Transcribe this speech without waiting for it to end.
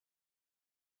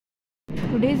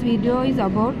Today's video is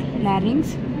about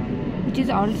larynx, which is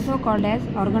also called as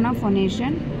organ of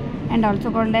phonation and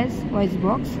also called as voice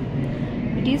box.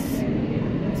 It is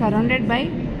surrounded by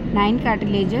 9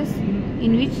 cartilages,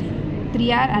 in which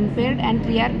 3 are unpaired and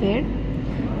 3 are paired.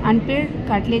 Unpaired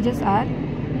cartilages are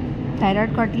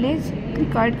thyroid cartilage,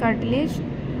 cricoid cartilage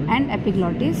and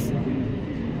epiglottis.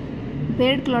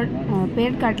 Paired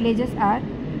cartilages are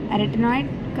arytenoid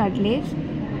cartilage,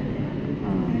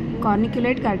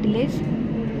 corniculate cartilage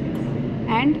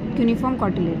and cuneiform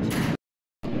cartilage.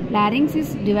 Larynx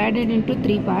is divided into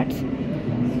 3 parts.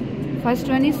 First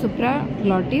one is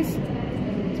supraglottis,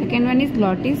 second one is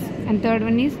glottis and third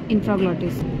one is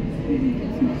infraglottis.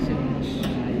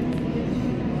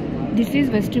 This is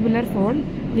vestibular fold,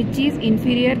 which is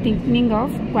inferior thickening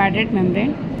of quadrate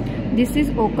membrane. This is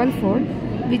ocal fold,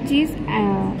 which is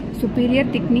superior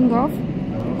thickening of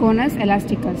conus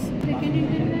elasticus.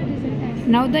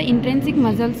 Now the intrinsic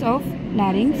muscles of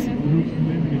larynx.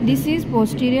 This is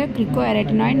posterior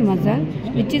cricoarytenoid muscle,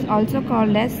 which is also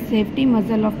called as safety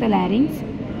muscle of the larynx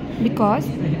because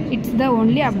it's the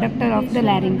only abductor of the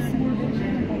larynx,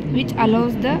 which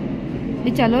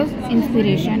allows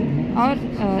inspiration or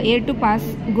air to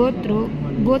go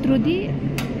through the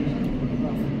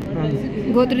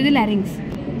larynx.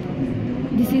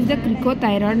 This is the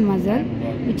cricothyroid muscle,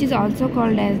 which is also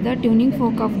called as the tuning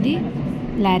fork of the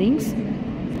larynx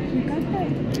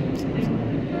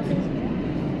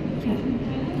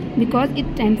because it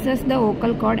tenses the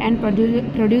vocal cord and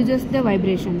produces the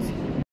vibrations.